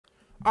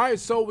All right,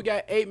 so we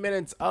got 8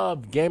 minutes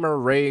of gamer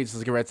rage.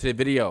 Let's get right to the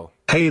video.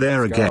 Hey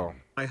there Let's again. go.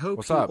 I hope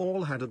What's you up?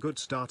 all had a good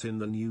start in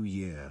the new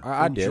year.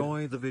 I did.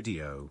 Enjoy the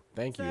video.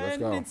 Thank you.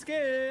 Let's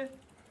go.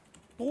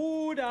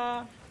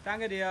 Bruder,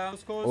 danke dir.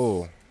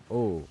 Oh,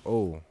 oh,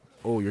 oh,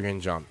 oh! You're getting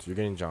jumped. You're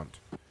getting jumped.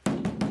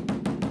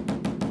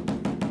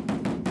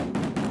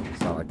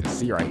 It's not like the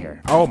sea right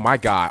here. Oh my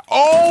God!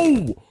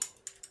 Oh!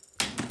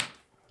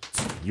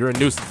 You're a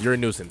nuisance. You're a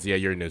nuisance. Yeah,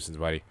 you're a nuisance,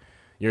 buddy.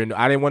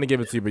 I didn't want to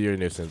give it to you, but you're a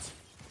nuisance.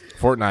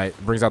 Fortnite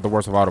brings out the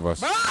worst of all of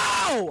us.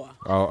 Bro!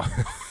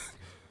 Oh.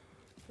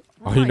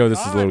 Oh, you know this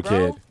is a little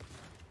kid.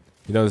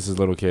 You know this is a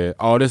little kid.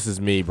 Oh, this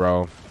is me,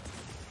 bro.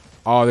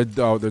 Oh,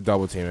 they're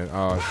double teaming.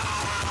 Oh.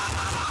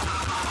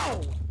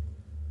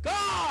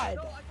 God!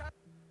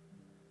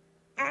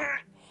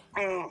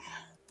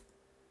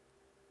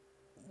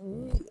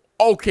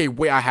 Okay,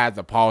 wait, I had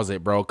to pause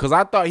it, bro, because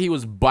I thought he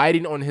was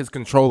biting on his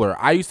controller.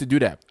 I used to do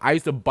that. I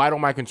used to bite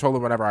on my controller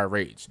whenever I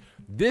rage.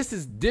 This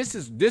is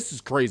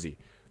crazy.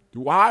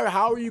 Why?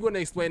 How are you going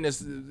to explain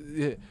this?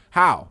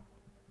 How?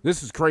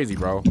 This is crazy,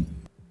 bro.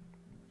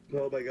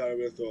 Oh my God, I'm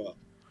gonna throw up.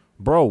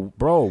 Bro,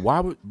 why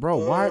would,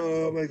 bro, why?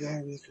 Oh my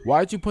God,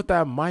 Why'd you put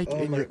that mic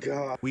in your?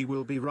 God. We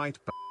will be right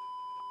back.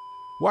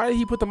 Why did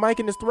he put the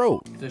mic in his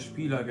throat? Der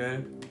Spieler,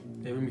 gell?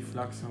 Der will mich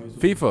flachsen.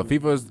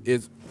 FIFA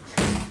is.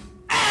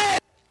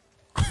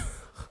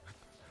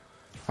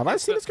 Have I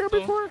seen this girl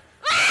before?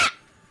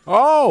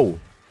 Oh!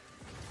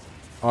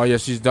 Oh yeah,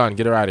 she's done.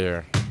 Get her out of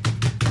here.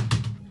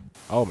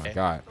 Oh my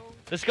God.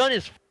 This gun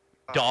is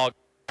dog.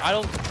 I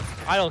don't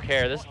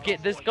care. This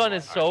gun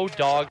is so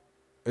dog.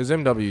 It's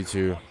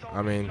MW2.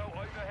 I mean,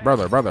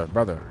 brother.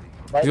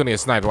 He's gonna get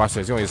sniped. Watch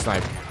this. He's gonna get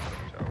sniped.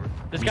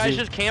 This guy's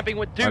just camping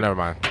with dude. Oh, never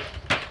mind.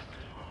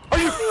 Are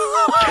you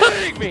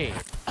kidding me?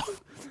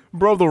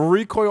 Bro, the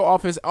recoil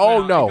off his.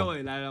 Oh no! 各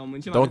位来了，我们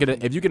先把 Don't get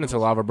it. If you get into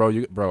lava, bro,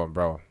 no,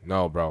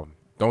 bro.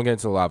 Don't get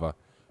into lava.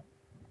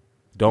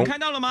 你 Don't. 看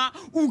到了吗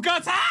？5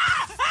个叉！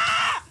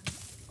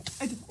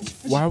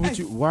 Why would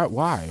you? Why?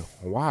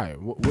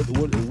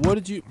 What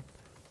did you?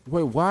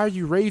 Wait, why are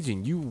you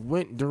raging? You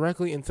went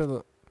directly into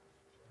the.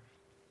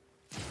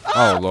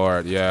 Oh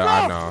Lord, yeah,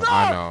 I know.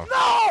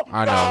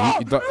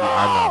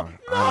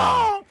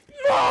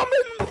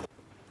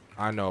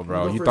 I know,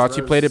 bro. You thought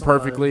you played it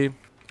perfectly.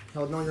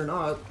 Hell no, you're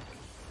not.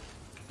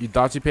 You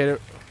thought you played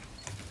it.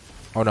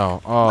 Oh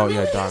no. Oh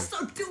yeah, done.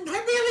 Dude, I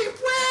really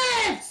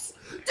whips!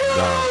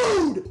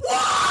 Dude!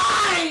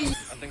 Why?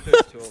 I think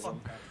there's 2 of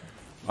them.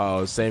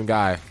 Oh, same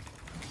guy.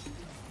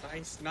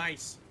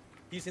 Nice.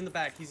 He's in the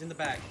back.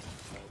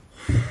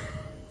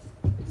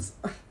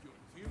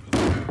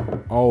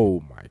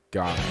 Oh my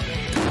God.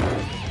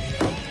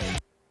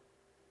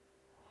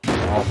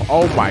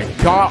 Oh my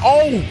God.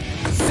 Oh!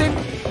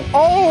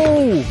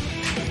 Oh!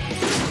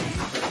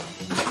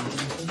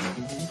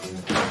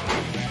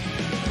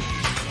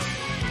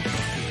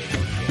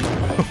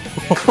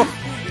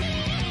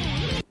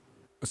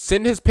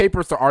 Send his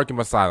papers to Arkham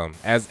Asylum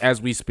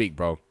as we speak,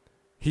 bro.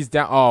 He's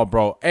down. Oh,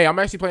 bro. Hey, I'm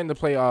actually planning to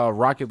play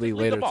Rocket League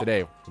later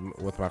today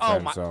with my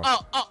friends. So.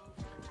 Oh.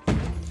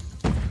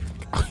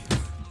 How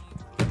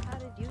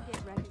did you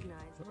get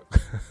recognized?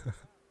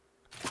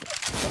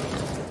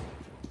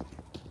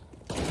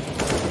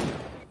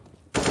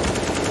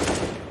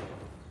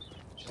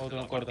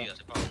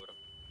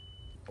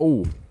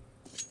 Oh.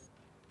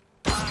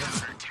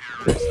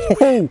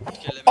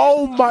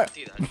 Oh my.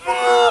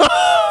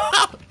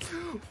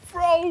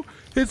 Bro,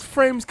 his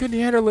frames couldn't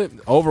handle it.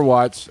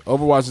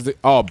 Overwatch is the.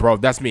 Oh, bro,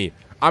 that's me.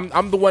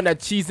 I'm the one that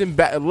cheesing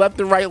back left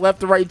and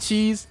right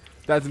cheese.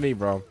 That's me,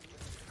 bro.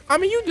 I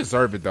mean, you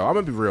deserve it though. I'm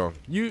gonna be real.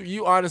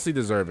 You honestly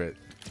deserve it.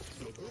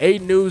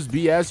 8 news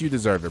BS. You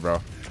deserve it,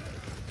 bro.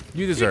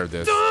 You deserve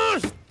this.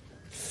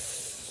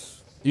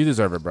 You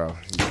deserve it, bro.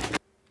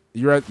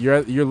 You're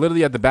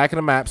literally at the back of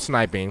the map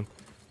sniping.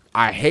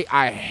 I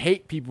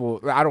hate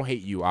people. I don't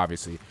hate you,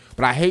 obviously,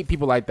 but I hate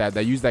people like that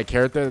use that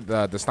character,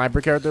 the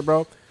sniper character,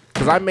 bro.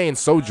 Because I main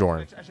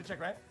Sojourn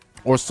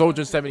or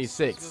Soldier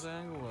 76,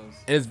 and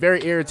it's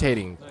very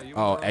irritating.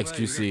 Oh,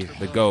 XQC,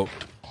 the GOAT.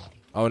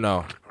 Oh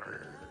no.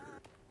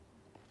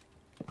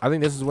 I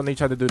think this is when they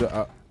tried to do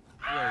the.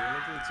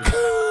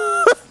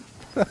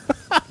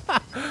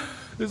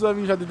 This is when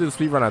you tried to do the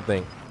speed run, I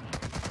think.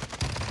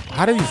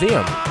 How did he see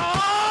him?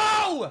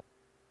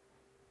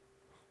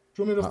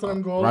 Show me the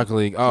time goal. Rocket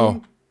League.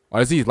 Oh,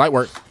 I see light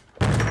work.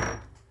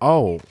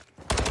 Oh.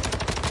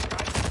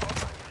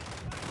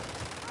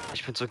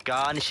 Ich bin so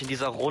gar nicht in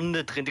dieser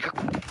Runde drin.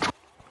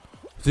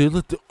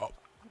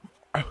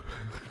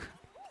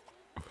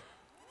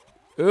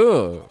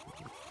 Ugh.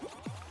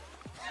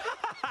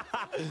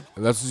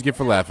 Let's just get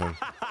for laughing.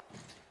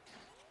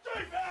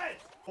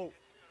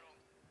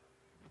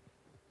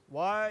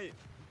 Why?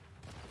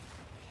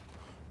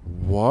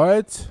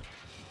 What?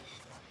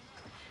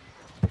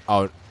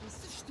 Oh.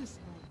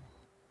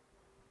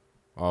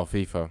 Oh,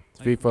 FIFA.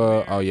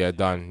 Oh yeah,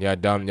 done. Yeah,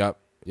 done. Yep.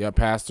 Yeah,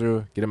 pass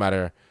through. Get him out of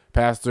here.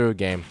 Pass through.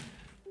 Game.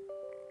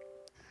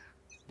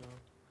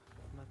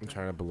 I'm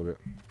turning up a little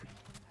bit.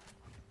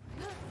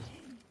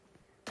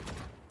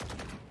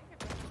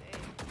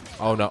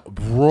 Oh no,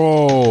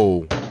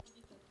 bro.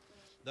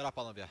 Dobra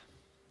panowie,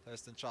 to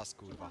jest ten czas,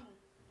 kurwa.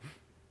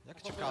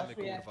 Jak czekamy,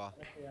 kurwa?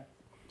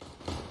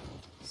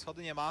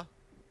 Schody nie ma.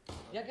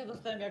 Jak ja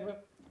dostałem jakby...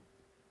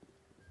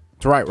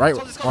 To right.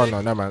 Oh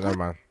no, never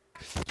mind.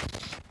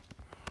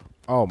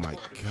 Oh my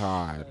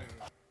god.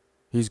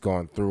 He's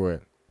going through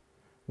it.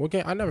 What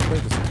game? I never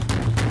played this.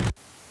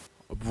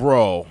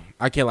 Bro,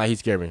 I can't lie, he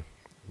scared me.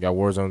 Got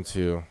Warzone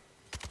 2.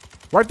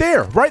 Right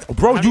there, right,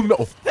 bro. You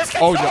know.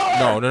 Oh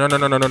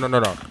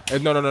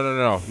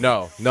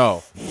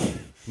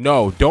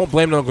no. Don't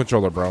blame it on the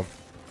controller, bro.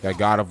 That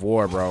God of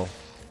War, bro.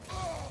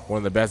 One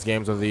of the best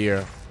games of the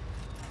year.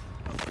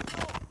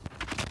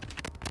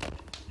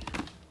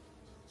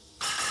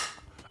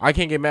 I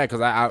can't get mad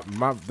because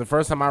the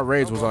first time I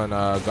raged was on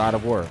God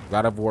of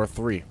War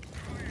 3.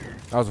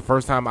 That was the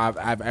first time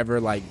I've ever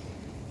like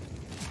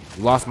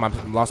lost my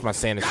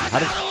sanity. How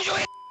did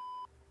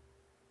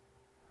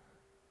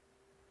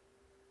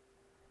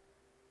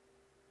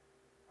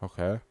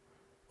okay.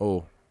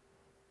 Oh.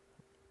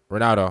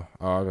 Ronaldo.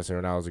 Oh, I was gonna say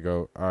Ronaldo's a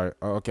GOAT. Alright.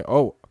 Oh, okay.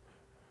 Oh.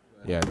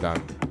 Yeah,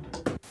 done.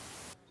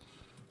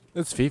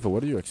 It's FIFA.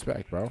 What do you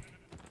expect, bro?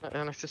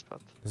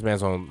 This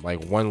man's on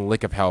like 1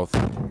 lick of health.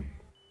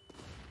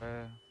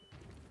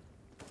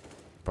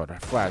 Bro,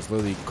 that flash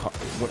literally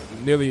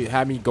nearly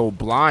had me go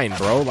blind,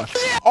 bro. Like,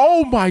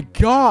 oh my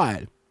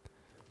god.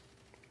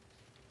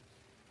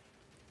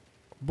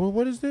 Boy,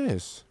 what is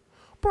this?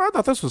 Bro, I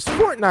thought this was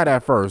Fortnite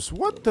at first.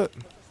 What the?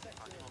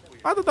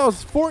 I thought that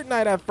was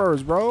Fortnite at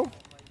first, bro.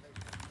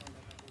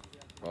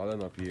 Oh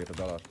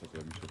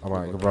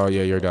my, bro,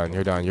 yeah, you're done.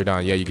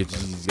 Yeah, you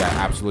got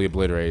absolutely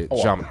obliterated.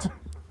 Oh. Jumped.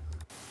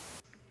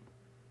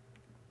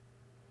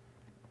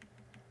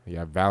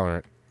 Yeah,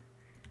 Valorant.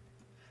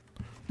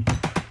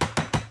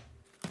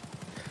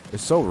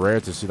 It's so rare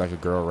to see like a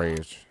girl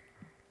rage.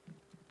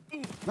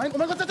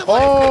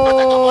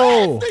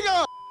 Oh!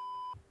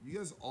 You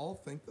guys all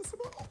think this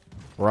about?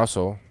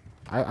 Russell.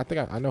 I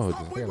think I know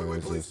who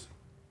this is.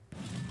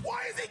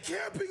 Why is he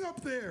camping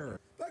up there?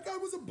 That guy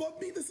was above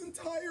me this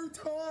entire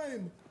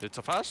time. Ty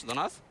cofasz do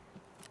nas?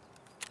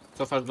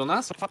 Cofasz do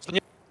nas? Cofasz do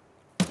nie...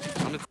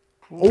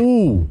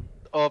 Oh!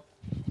 Oh.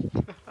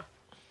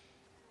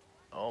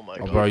 Oh my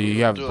god. Bro,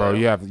 you have,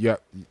 yeah,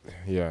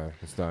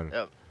 it's done.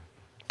 Yep.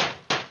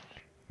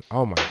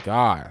 Oh my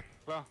god.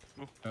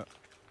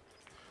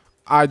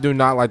 I do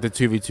not like the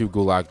 2v2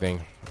 gulag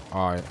thing.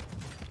 Alright.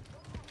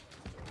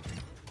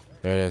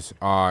 There it is.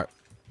 Alright.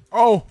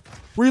 Oh!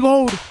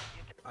 Reload!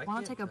 I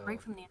want to take a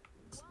break from the.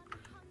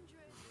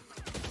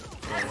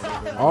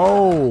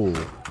 Oh!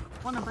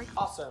 Want to break?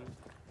 Awesome.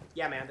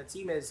 Yeah, man, the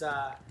team is,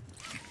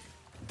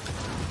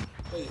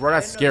 Wait, Bro,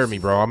 that scared me,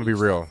 bro. I'm gonna be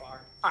real.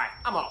 Alright,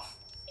 I'm off.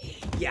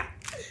 Yeah.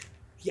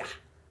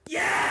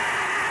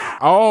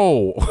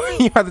 Oh!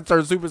 You have to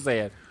turn Super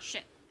Saiyan.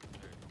 Shit.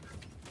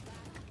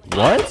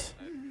 What?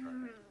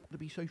 To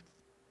be so...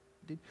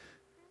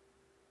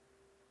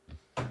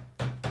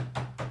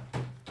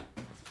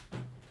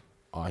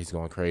 Oh, he's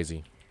going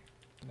crazy.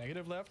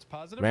 Negative left,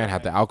 positive. Man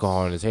had the alcohol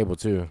on the table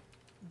too.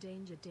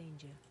 Danger. So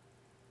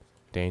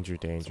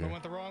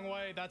went the wrong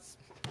way. That's.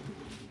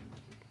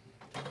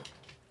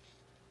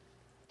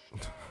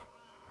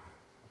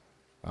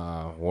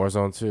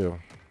 Warzone 2.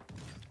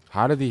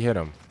 How did he hit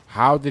him?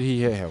 How did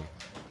he hit him?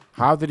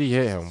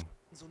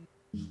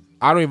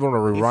 I don't even want to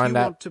rewind that.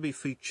 If you want to be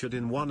featured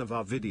in one of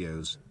our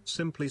videos,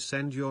 simply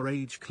send your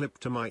rage clip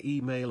to my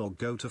email or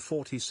go to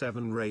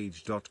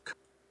 47rage.com.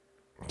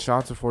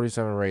 Shout out to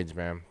 47 Rage,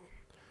 man.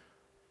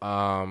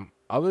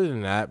 Other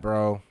than that,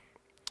 bro.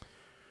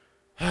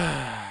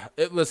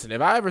 Listen,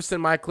 if I ever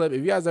send my clip,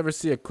 if you guys ever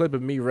see a clip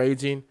of me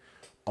raging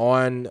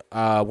on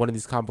one of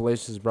these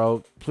compilations,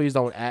 bro, please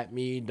don't at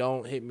me,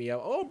 don't hit me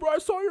up. Oh, bro, I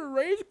saw your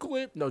rage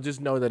clip. No,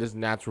 just know that it's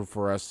natural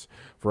for us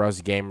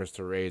gamers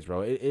to rage,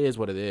 bro. It is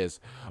what it is.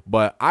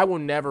 But I will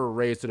never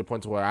rage to the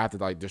point to where I have to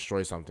like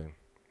destroy something.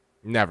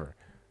 Never.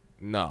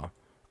 No.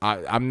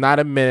 I'm not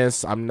a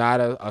menace. I'm not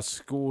a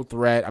school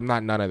threat. I'm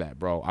not none of that,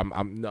 bro.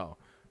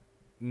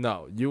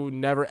 No. You'll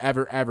never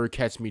ever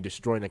catch me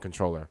destroying a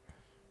controller.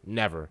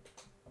 Never,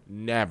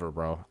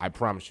 bro. I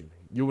promise you.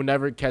 You will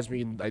never catch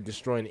me like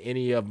destroying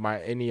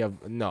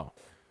no.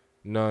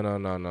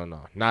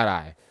 Not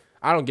I.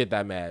 I don't get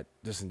that mad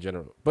just in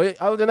general.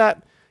 But other than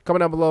that,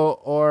 comment down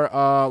below or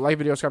like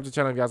video, subscribe to the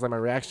channel if you guys like my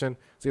reaction.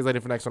 See you guys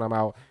later for the next one. I'm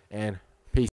out and